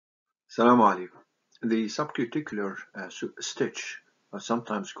Assalamu alaikum. The subcuticular stitch,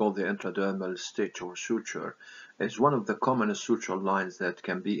 sometimes called the intradermal stitch or suture, is one of the commonest suture lines that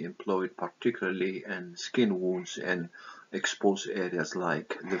can be employed particularly in skin wounds in exposed areas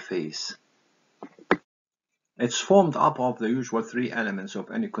like the face. It's formed up of the usual three elements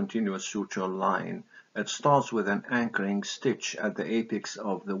of any continuous suture line. It starts with an anchoring stitch at the apex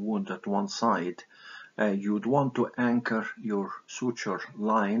of the wound at one side. You'd want to anchor your suture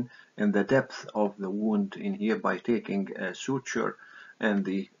line in the depth of the wound in here by taking a suture and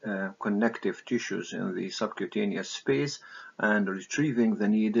the connective tissues in the subcutaneous space and retrieving the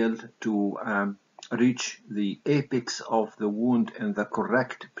needle to reach the apex of the wound in the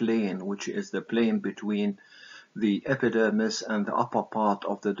correct plane, which is the plane between the epidermis and the upper part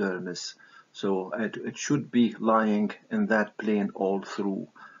of the dermis. So it should be lying in that plane all through,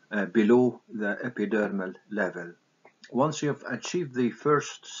 below the epidermal level. Once you've achieved the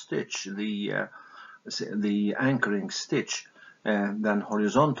first stitch, the anchoring stitch, then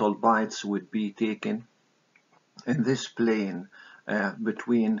horizontal bites would be taken in this plane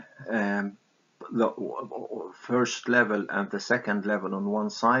between the first level and the second level on one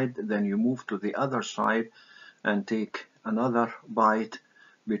side. Then you move to the other side and take another bite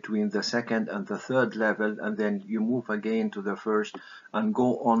between the second and the third level, and then you move again to the first and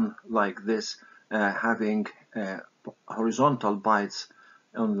go on like this, having horizontal bites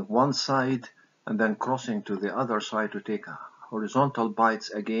on one side and then crossing to the other side to take horizontal bites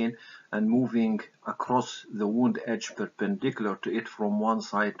again and moving across the wound edge perpendicular to it from one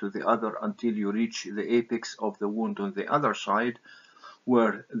side to the other until you reach the apex of the wound on the other side,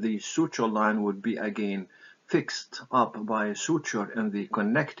 where the suture line would be again fixed up by a suture in the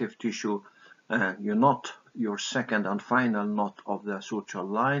connective tissue. You knot your second and final knot of the suture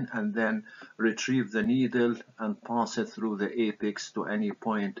line and then retrieve the needle and pass it through the apex to any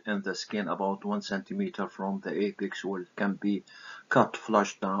point in the skin about 1 centimeter from the apex, where it can be cut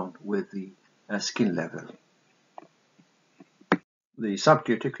flush down with the skin level. The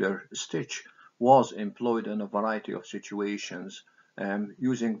subcuticular stitch was employed in a variety of situations,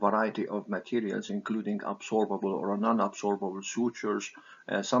 using variety of materials, including absorbable or non-absorbable sutures,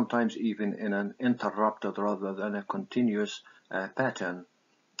 sometimes even in an interrupted rather than a continuous pattern.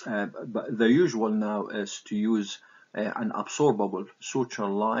 But the usual now is to use an absorbable suture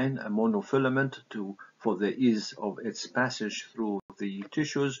line, a monofilament, for the ease of its passage through the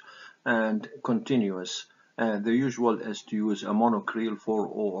tissues, and continuous. The usual is to use a monocreel 4/0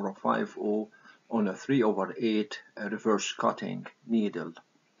 or a 5/0 on a 3/8 reverse cutting needle.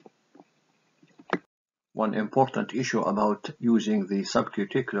 One important issue about using the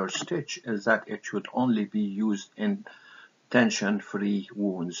subcuticular stitch is that it should only be used in tension-free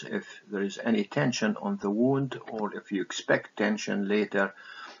wounds. If there is any tension on the wound, or if you expect tension later,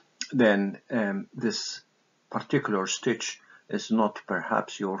 then this particular stitch is not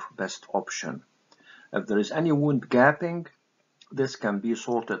perhaps your best option. If there is any wound gapping, this can be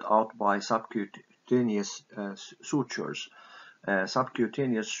sorted out by subcutaneous sutures.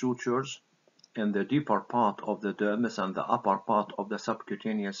 Subcutaneous sutures in the deeper part of the dermis and the upper part of the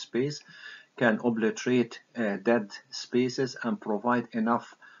subcutaneous space can obliterate dead spaces and provide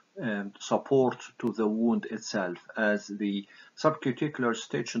enough support to the wound itself, as the subcuticular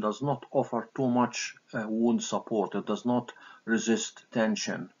stitch does not offer too much wound support. It does not resist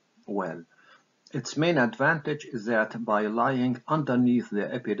tension well. Its main advantage is that by lying underneath the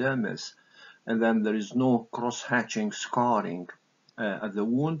epidermis, and then there is no cross-hatching scarring at the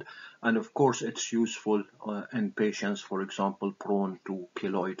wound, and of course it's useful in patients, for example, prone to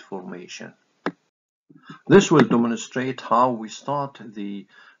keloid formation. This will demonstrate how we start the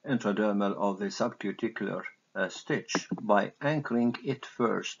intradermal of the subcuticular stitch by anchoring it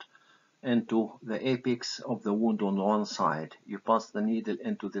first into the apex of the wound on one side. You pass the needle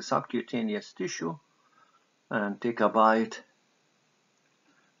into the subcutaneous tissue and take a bite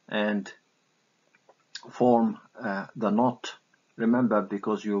and form the knot. Remember,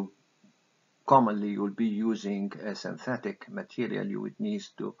 because you will be using a synthetic material, you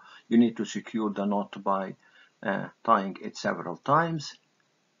need to secure the knot by tying it several times,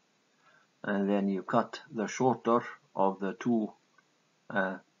 and then you cut the shorter of the two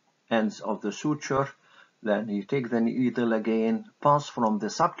ends of the suture. Then you take the needle again, pass from the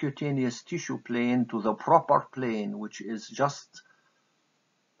subcutaneous tissue plane to the proper plane, which is just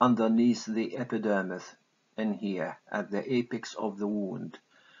underneath the epidermis in here at the apex of the wound.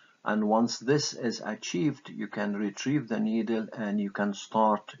 And once this is achieved, you can retrieve the needle and you can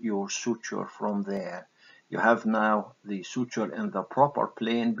start your suture from there. You have now the suture in the proper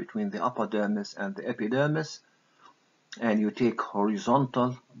plane between the upper dermis and the epidermis, and you take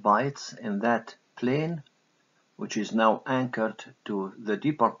horizontal bites in that plane, which is now anchored to the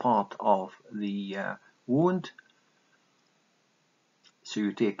deeper part of the wound. So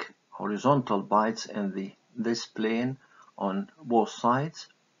you take horizontal bites in this plane on both sides,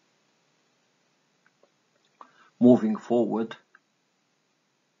 moving forward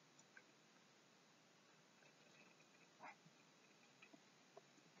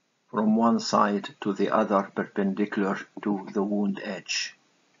from one side to the other perpendicular to the wound edge.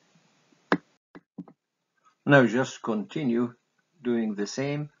 Now just continue doing the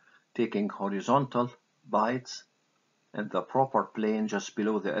same, taking horizontal bites in the proper plane just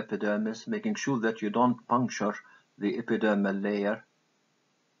below the epidermis, making sure that you don't puncture the epidermal layer,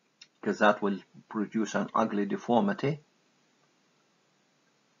 because that will produce an ugly deformity.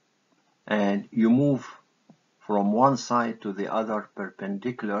 And you move from one side to the other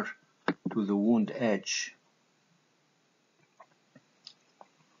perpendicular to the wound edge.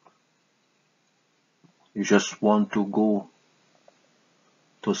 You just want to go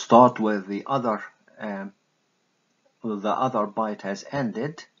to start where the other bite has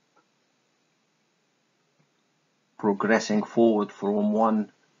ended, progressing forward from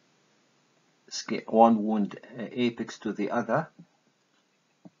one wound apex to the other.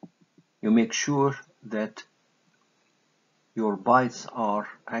 You make sure that your bites are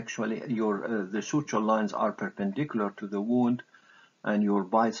actually the suture lines are perpendicular to the wound, and your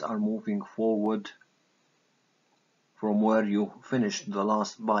bites are moving forward from where you finished the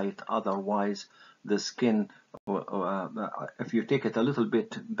last bite. Otherwise, the skin, if you take it a little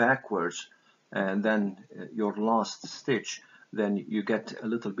bit backwards and then your last stitch, then you get a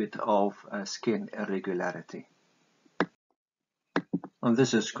little bit of skin irregularity. And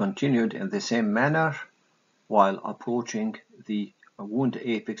this is continued in the same manner while approaching the wound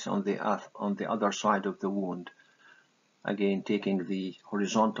apex on the other side of the wound. Again, taking the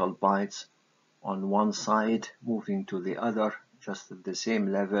horizontal bites on one side, moving to the other, just at the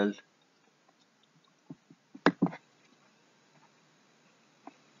same level.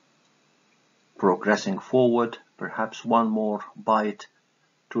 Progressing forward, perhaps one more bite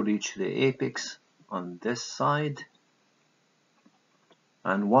to reach the apex on this side.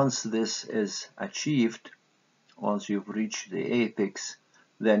 And once this is achieved, once you've reached the apex,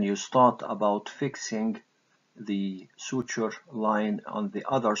 then you start about fixing the suture line on the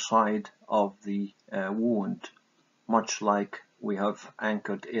other side of the wound, much like we have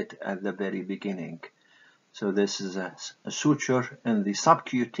anchored it at the very beginning. So this is a suture in the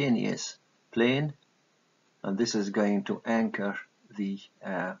subcutaneous plane, and this is going to anchor the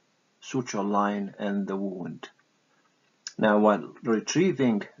suture line in the wound. Now, while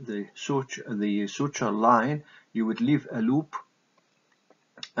retrieving the suture line, you would leave a loop,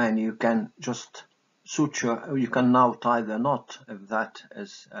 and you can just suture. You can now tie the knot if that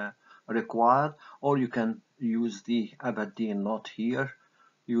is required, or you can use the Aberdeen knot here,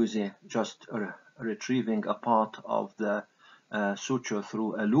 using just retrieving a part of the suture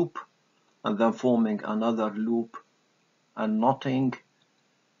through a loop, and then forming another loop and knotting.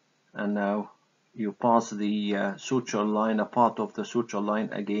 And now you pass the suture line, a part of the suture line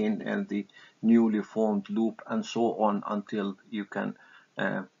again, and the newly formed loop, and so on until you can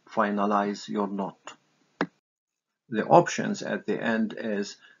finalize your knot. The options at the end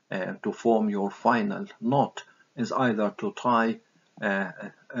is to form your final knot is either to tie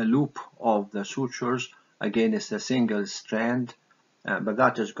a loop of the sutures against a single strand, but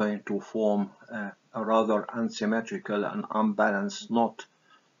that is going to form a rather unsymmetrical and unbalanced knot,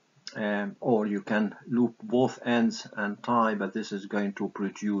 or you can loop both ends and tie, but this is going to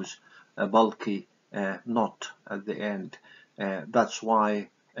produce a bulky knot at the end. That's why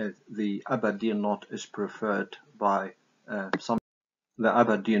the Aberdeen knot is preferred by some. The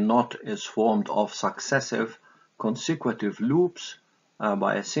Aberdeen knot is formed of successive consecutive loops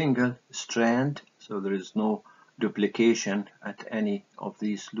by a single strand, so there is no duplication at any of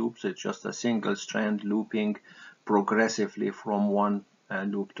these loops. It's just a single strand looping progressively from one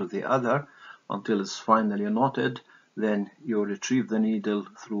loop to the other until it's finally knotted. Then you retrieve the needle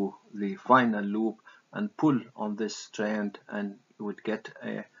through the final loop and pull on this strand, and you would get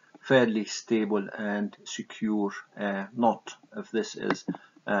a fairly stable and secure knot if this is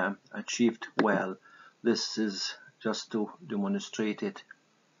achieved well. This is just to demonstrate it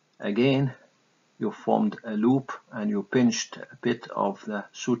again. You formed a loop and you pinched a bit of the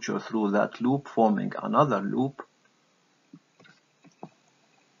suture through that loop, forming another loop,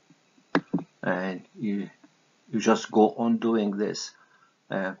 and you just go on doing this,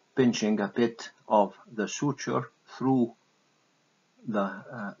 pinching a bit of the suture through the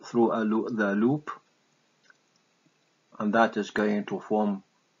loop, and that is going to form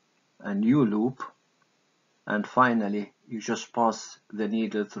a new loop, and finally you just pass the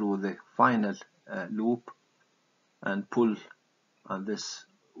needle through the final loop and pull, and this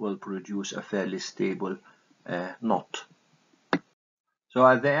will produce a fairly stable knot. So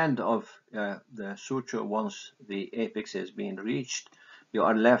at the end of the suture, once the apex has been reached, you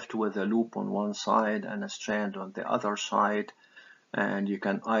are left with a loop on one side and a strand on the other side, and you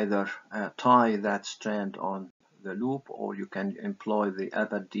can either tie that strand on the loop, or you can employ the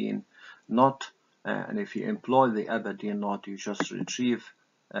Aberdeen knot. And if you employ the Aberdeen knot, you just retrieve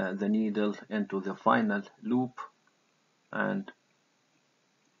the needle into the final loop, and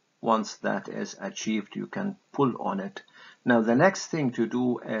once that is achieved, you can pull on it. Now the next thing to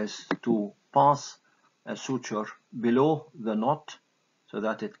do is to pass a suture below the knot so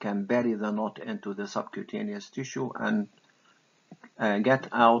that it can bury the knot into the subcutaneous tissue and get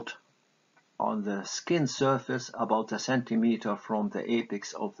out on the skin surface about a centimeter from the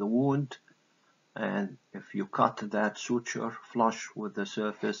apex of the wound. And if you cut that suture flush with the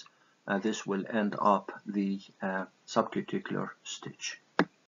surface, this will end up the subcuticular stitch.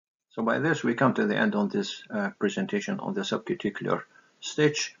 So by this we come to the end on this presentation on the subcuticular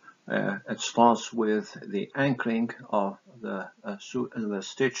stitch. It starts with the anchoring of the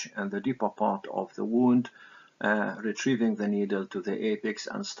stitch and the deeper part of the wound, retrieving the needle to the apex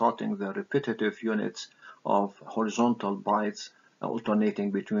and starting the repetitive units of horizontal bites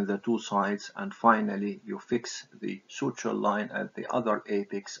alternating between the two sides, and finally you fix the suture line at the other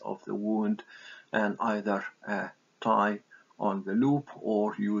apex of the wound and either tie on the loop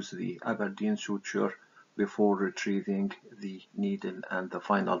or use the Aberdeen suture before retrieving the needle and the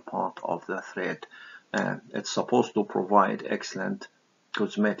final part of the thread. It's supposed to provide excellent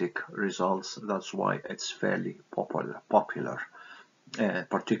cosmetic results. That's why it's fairly popular,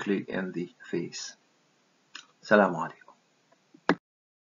 particularly in the face. Salam alaikum.